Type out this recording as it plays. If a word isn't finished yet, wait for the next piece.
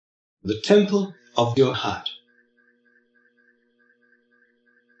the temple of your heart.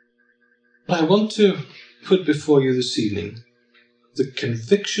 I want to put before you this evening the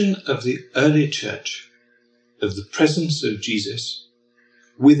conviction of the early church of the presence of Jesus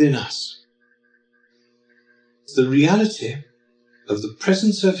within us. The reality of the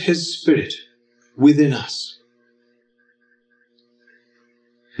presence of His Spirit within us.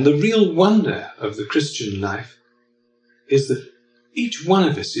 And the real wonder of the Christian life is that each one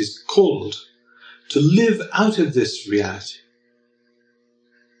of us is called to live out of this reality,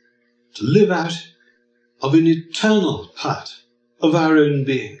 to live out of an eternal part of our own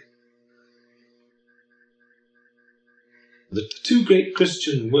being. The two great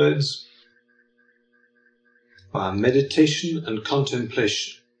Christian words are meditation and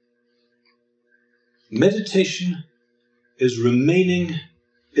contemplation. Meditation is remaining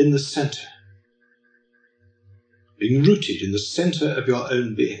in the center, being rooted in the center of your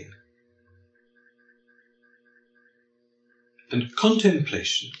own being. And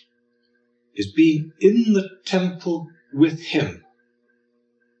contemplation is being in the temple with Him.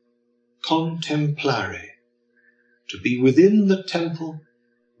 Contemplare, to be within the temple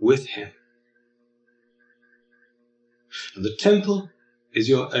with Him. And the temple is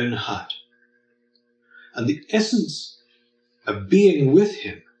your own heart. And the essence of being with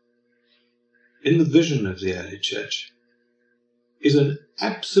Him in the vision of the early church is an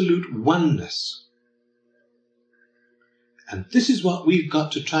absolute oneness. And this is what we've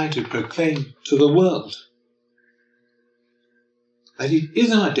got to try to proclaim to the world. That it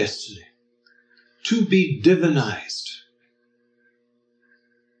is our destiny to be divinized,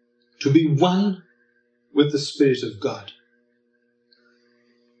 to be one with the Spirit of God.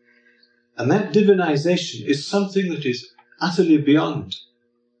 And that divinization is something that is utterly beyond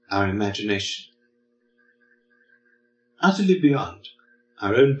our imagination, utterly beyond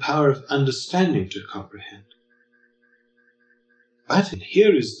our own power of understanding to comprehend. But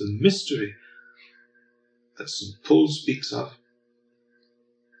here is the mystery that St. Paul speaks of.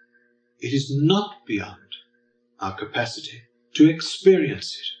 It is not beyond our capacity to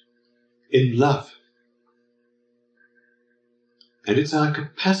experience it in love. And it's our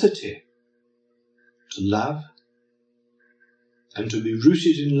capacity to love and to be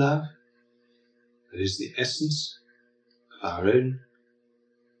rooted in love that is the essence of our own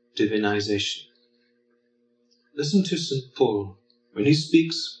divinization. Listen to St. Paul when he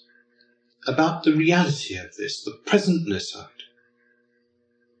speaks about the reality of this, the presentness of it.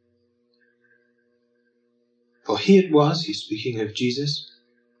 For He it was, he's speaking of Jesus,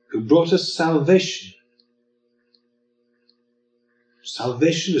 who brought us salvation.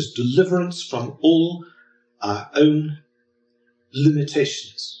 Salvation is deliverance from all our own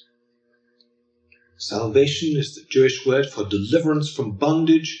limitations. Salvation is the Jewish word for deliverance from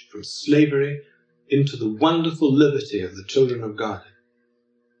bondage, from slavery, into the wonderful liberty of the children of God.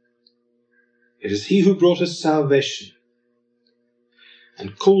 It is He who brought us salvation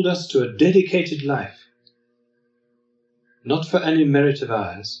and called us to a dedicated life, not for any merit of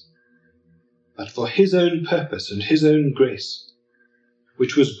ours, but for His own purpose and His own grace,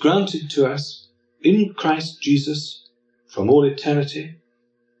 which was granted to us in Christ Jesus from all eternity,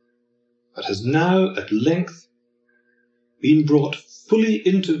 but has now at length been brought fully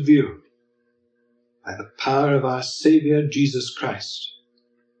into view by the power of our Saviour Jesus Christ.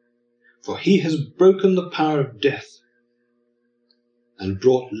 For He has broken the power of death and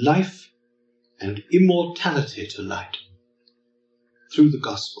brought life and immortality to light through the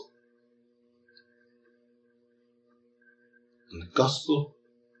gospel. And the gospel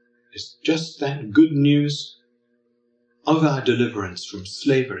is just that good news of our deliverance from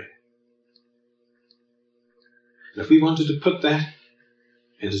slavery. And if we wanted to put that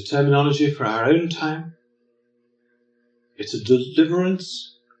into terminology for our own time, it's a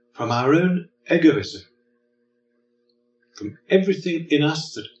deliverance from our own egoism, from everything in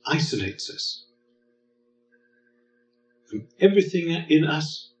us that isolates us, from everything in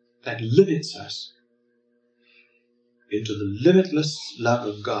us that limits us, into the limitless love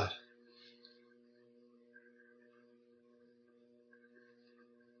of God.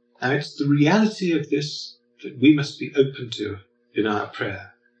 And it's the reality of this that we must be open to in our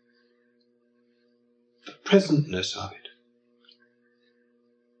prayer. The presentness of it.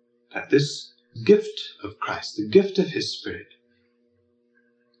 That this gift of Christ, the gift of His Spirit,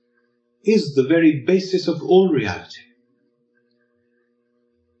 is the very basis of all reality.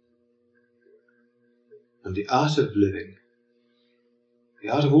 And the art of living, the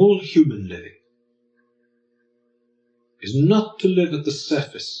art of all human living, is not to live at the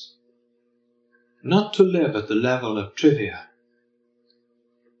surface, not to live at the level of trivia,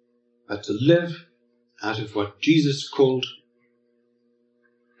 but to live out of what Jesus called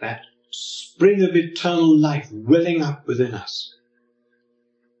that spring of eternal life welling up within us.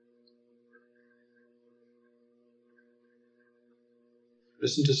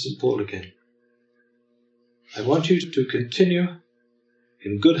 Listen to St. Paul again. I want you to continue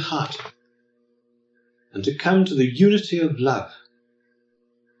in good heart and to come to the unity of love,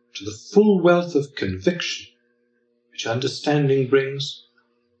 to the full wealth of conviction which understanding brings.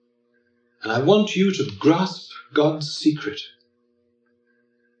 And I want you to grasp God's secret.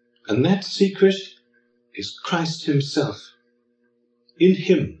 And that secret is Christ himself. In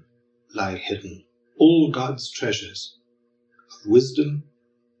him lie hidden all God's treasures of wisdom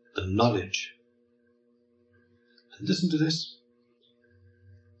and knowledge. And listen to this.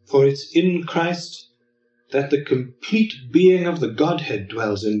 For it's in Christ that the complete being of the Godhead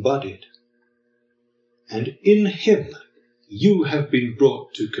dwells embodied. And in him you have been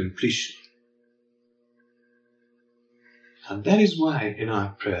brought to completion. And that is why in our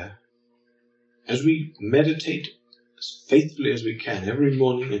prayer, as we meditate as faithfully as we can every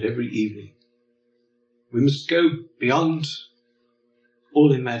morning and every evening, we must go beyond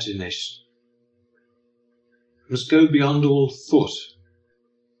all imagination. We must go beyond all thought,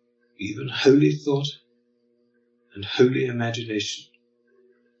 even holy thought and holy imagination.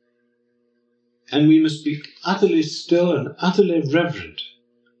 And we must be utterly still and utterly reverent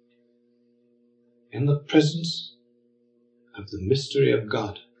in the presence of the mystery of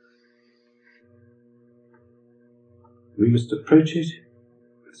God. We must approach it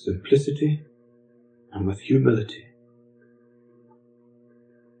with simplicity and with humility.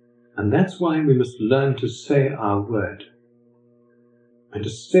 And that's why we must learn to say our word, and to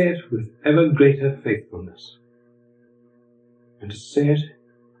say it with ever greater faithfulness, and to say it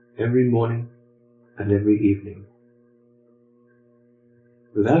every morning and every evening,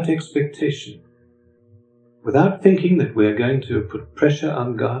 without expectation, without thinking that we're going to put pressure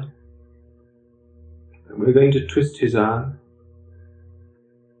on God, that we're going to twist his arm,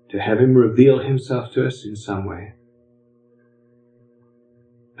 to have him reveal himself to us in some way.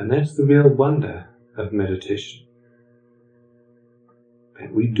 And that's the real wonder of meditation,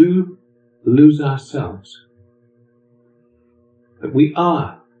 that we do lose ourselves, that we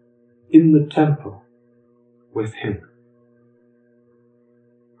are in the temple with him.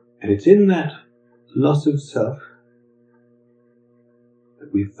 And it's in that loss of self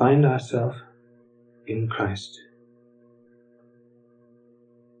that we find ourselves in Christ,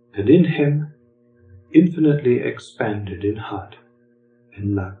 and in him infinitely expanded in heart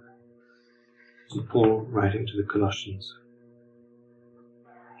and love. St. Paul writing to the Colossians.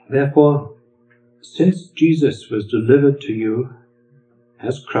 Therefore, since Jesus was delivered to you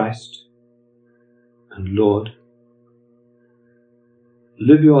as Christ and Lord,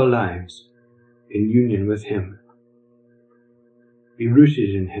 live your lives in union with him. Be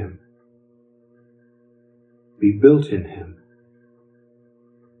rooted in him. Be built in him.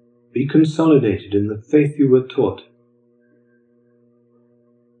 Be consolidated in the faith you were taught,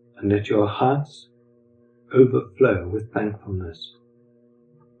 and let your hearts overflow with thankfulness.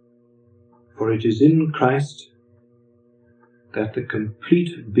 For it is in Christ that the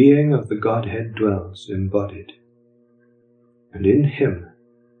complete being of the Godhead dwells embodied, and in him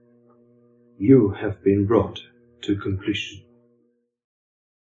you have been brought to completion.